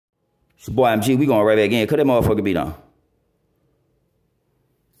It's your boy MG. We going right back in. Cut that motherfucker beat on.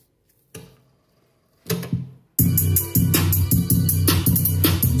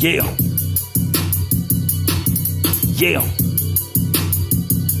 Yeah. Yeah.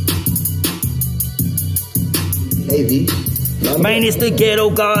 Hey, V. Man, it's the ghetto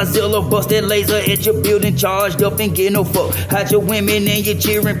Godzilla, bust that laser at your building, charged up and get no fuck. Hide your women and your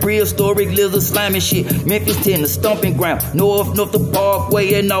cheering, prehistoric lizard slimy shit. Memphis 10, the stomping ground, north the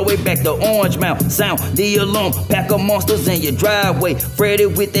Parkway and all the way back to Orange Mound. Sound the alarm, pack of monsters in your driveway. Freddy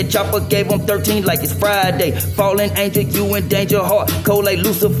with that chopper gave him 13 like it's Friday. Fallen angel, you in danger, heart cold like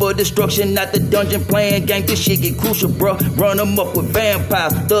Lucifer, destruction, not the dungeon, playing game. This shit get crucial, bruh. Run them up with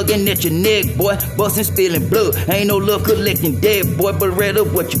vampires, thugging at your neck, boy. Busting, spilling blood, ain't no love collecting. Dead boy, but read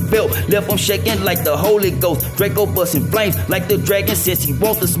up what you felt. Left him shaking like the Holy Ghost. Draco busting flames like the dragon since he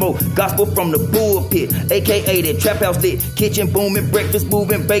wants to smoke. Gospel from the pulpit, aka that trap house lit. Kitchen booming, breakfast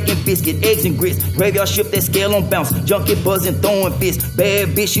moving, bacon, biscuit, eggs and grits. Graveyard shift that scale on bounce. Junkie buzzing, throwing fists. Bad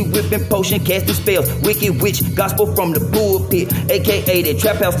bitch, you whipping potion, casting spells. Wicked witch, gospel from the pulpit, aka that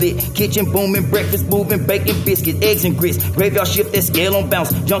trap house lit. Kitchen booming, breakfast moving, bacon, biscuit, eggs and grits. Graveyard shift that scale on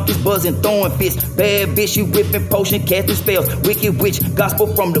bounce. Junkies buzzing, throwing fists. Bad bitch, you whipping potion, casting spells. Wicked witch,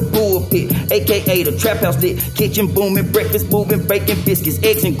 gospel from the pulpit, aka the trap house lit. Kitchen booming, breakfast moving, bacon, biscuits,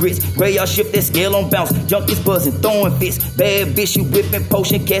 eggs and grits. Graveyard shift that scale on bounce. Junkies buzzing, throwing fists. Bad bitch, you whipping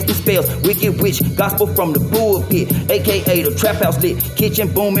potion, casting spells. Wicked witch, gospel from the pulpit, aka the trap house lit.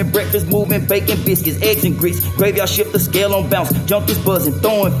 Kitchen booming, breakfast moving, bacon, biscuits, eggs and grits. Graveyard shift the scale on bounce. Junkies buzzing,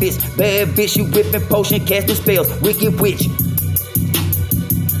 throwing fists. Bad bitch, you whipping potion, casting spells. Wicked witch.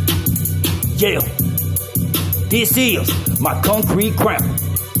 Yeah. This is my concrete crown.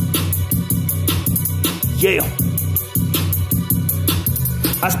 Yeah.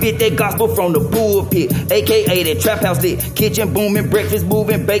 I spit that gospel from the pulpit, aka that trap house lit. Kitchen booming, breakfast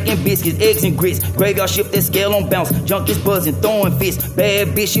moving, bacon, biscuits, eggs and grits. Graveyard shift that scale on bounce. Junkies buzzing, throwing fists. Bad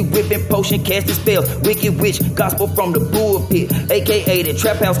bitch, you whipping potion, casting spells. Wicked witch, gospel from the pulpit, aka that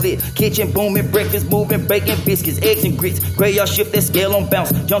trap house lit. Kitchen booming, breakfast moving, bacon, biscuits, eggs and grits. Graveyard shift that scale on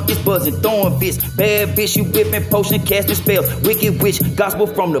bounce. Junkies buzzing, throwing fists. Bad bitch, you whipping potion, casting spells. Wicked witch, gospel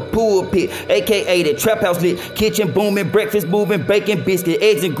from the pulpit, aka that trap house lit. Kitchen booming, breakfast moving, bacon, biscuits,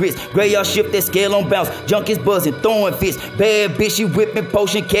 eggs and grits. Graveyard shift that scale on bounce. Junkies buzzing, throwing fists. Bad bitch, you whipping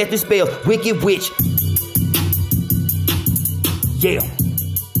potion, casting spells. Wicked witch. Yeah.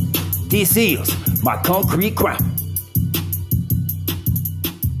 This is my concrete crown.